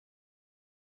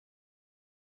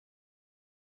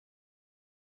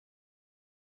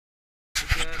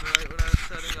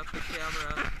the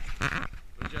camera.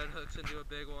 The Jed hooks into a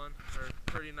big one, or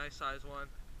pretty nice size one.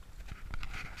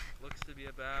 Looks to be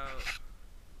about,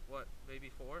 what, maybe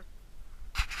 4?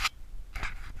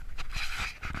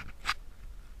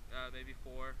 Maybe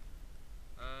 4.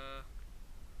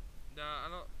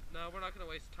 No, we're not gonna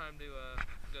waste time to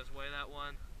just weigh that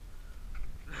one.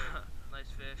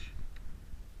 Nice fish.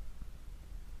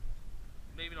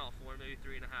 Maybe not 4, maybe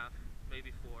 3.5,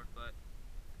 maybe 4, but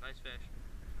nice fish.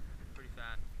 Pretty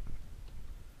fat.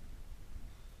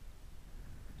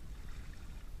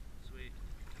 Sweet.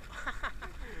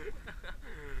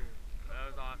 That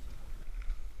was awesome.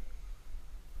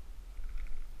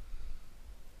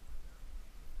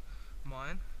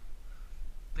 Mine?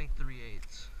 I think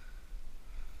 3/8.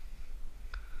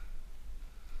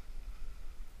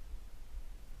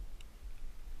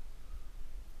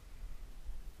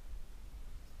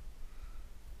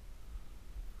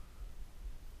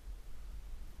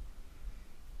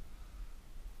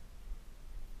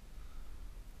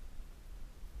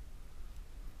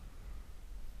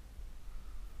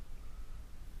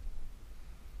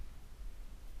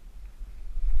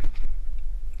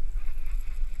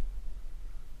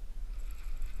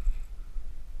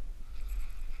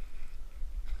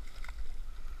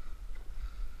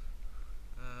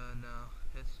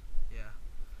 Yeah.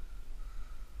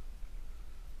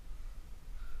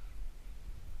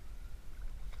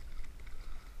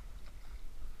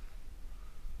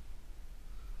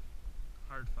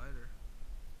 Hard fighter.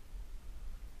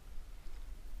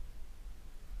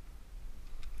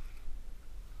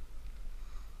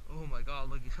 Oh my god,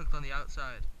 look, he's hooked on the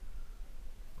outside.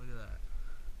 Look at that.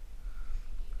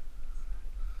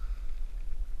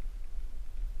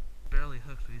 Barely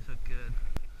hooked, but he's hooked good.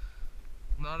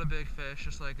 Not a big fish,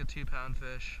 just like a 2-pound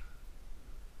fish.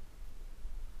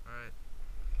 Alright.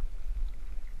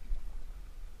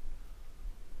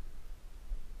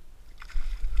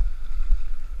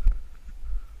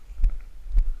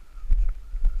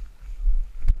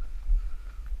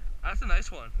 That's a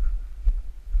nice one.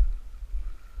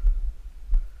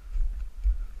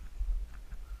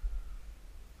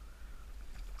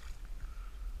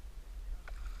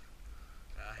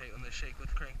 I hate when they shake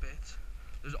with crankbaits.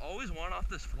 There's always one off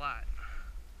this flat.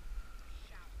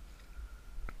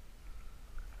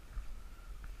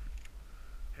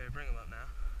 Here, bring him up now.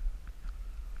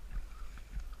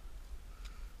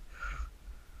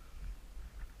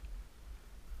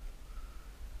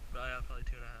 Oh yeah, probably 2.5.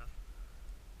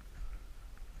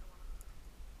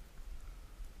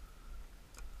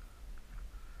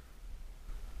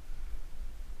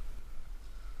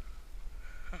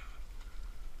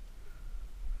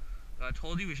 I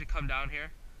told you we should come down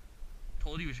here.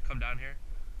 Told you we should come down here.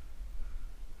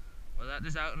 Was that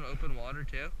just out in open water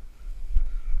too?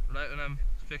 Right when I'm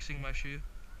fixing my shoe.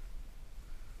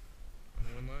 On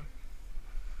the one line.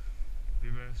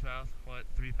 Beaver in its mouth. What?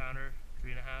 3-pounder?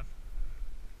 3.5?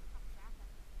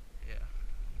 Yeah.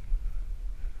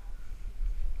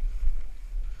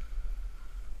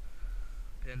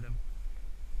 Pinned him.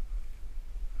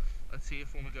 Let's see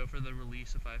if when we go for the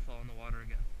release, if I fall in the water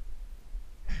again.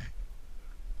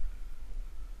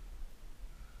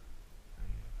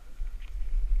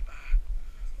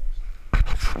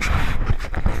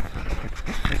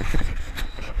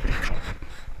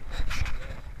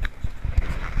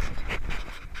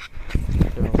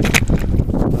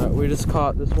 We just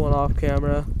caught this one off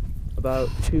camera about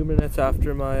 2 minutes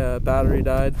after my battery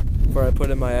died, before I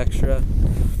put in my extra.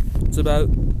 It's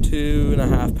about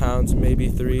 2.5 pounds, maybe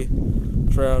 3,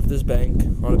 for off this bank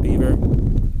on a beaver.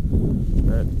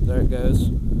 Alright, there it goes.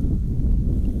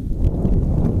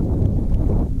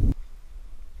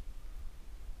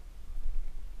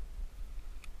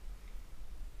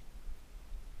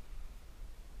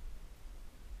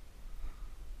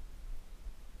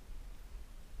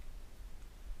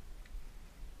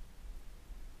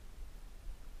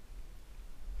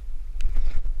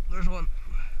 There's one.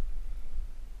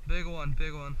 Big one,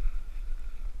 big one.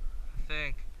 I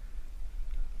think.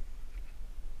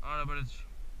 I don't know, but it's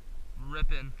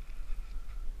ripping.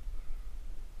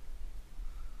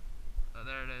 Oh,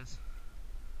 there it is.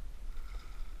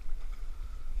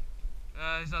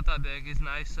 He's not that big. He's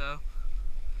nice, so.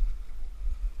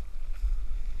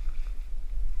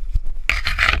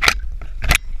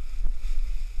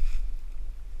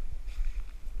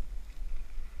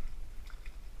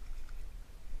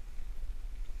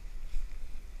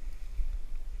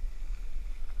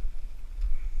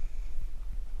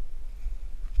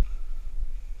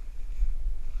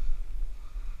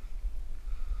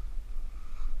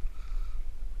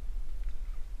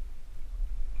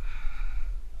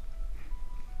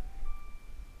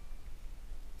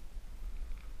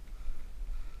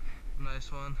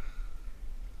 nice one.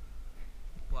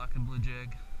 Black and blue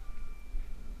jig.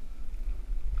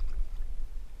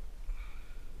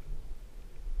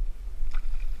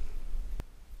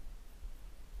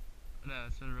 No,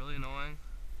 it's been really annoying.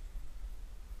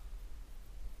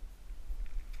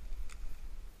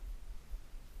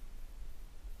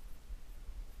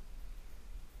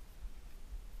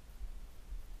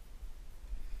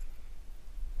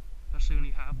 Especially when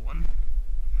you have one.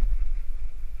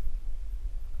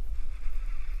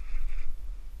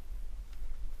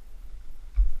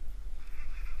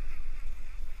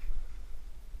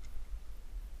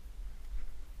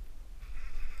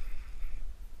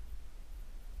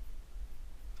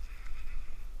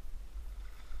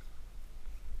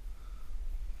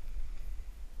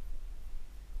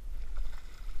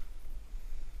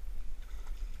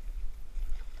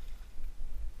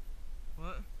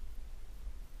 What?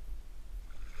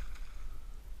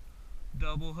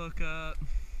 Double hookup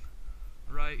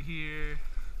right here.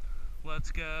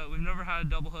 Let's go. We've never had a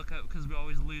double hookup because we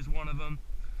always lose one of them.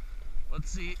 Let's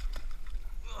see.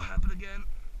 It'll happen again.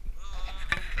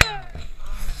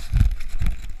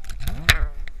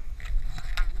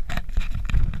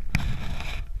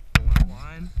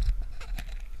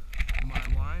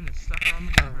 My line is stuck on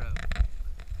the GoPro.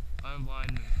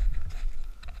 Unblind me.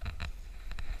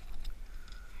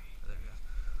 There we go.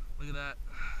 Look at that.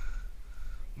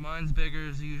 Mine's bigger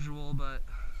as usual, but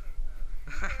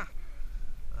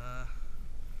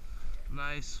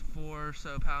nice 4 or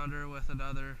so pounder with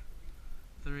another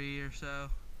 3 or so.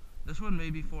 This one may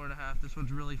be 4.5. This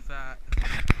one's really fat.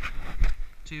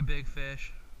 2 big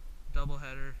fish. Double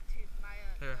header. Dude,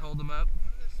 Here, hold them up.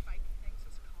 One of those spiky things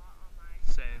was caught on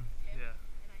my Same, hip, yeah.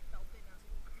 and I felt it and I was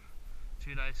like, oh, crap.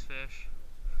 2 nice fish.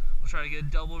 We'll try to get a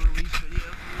double release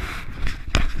video.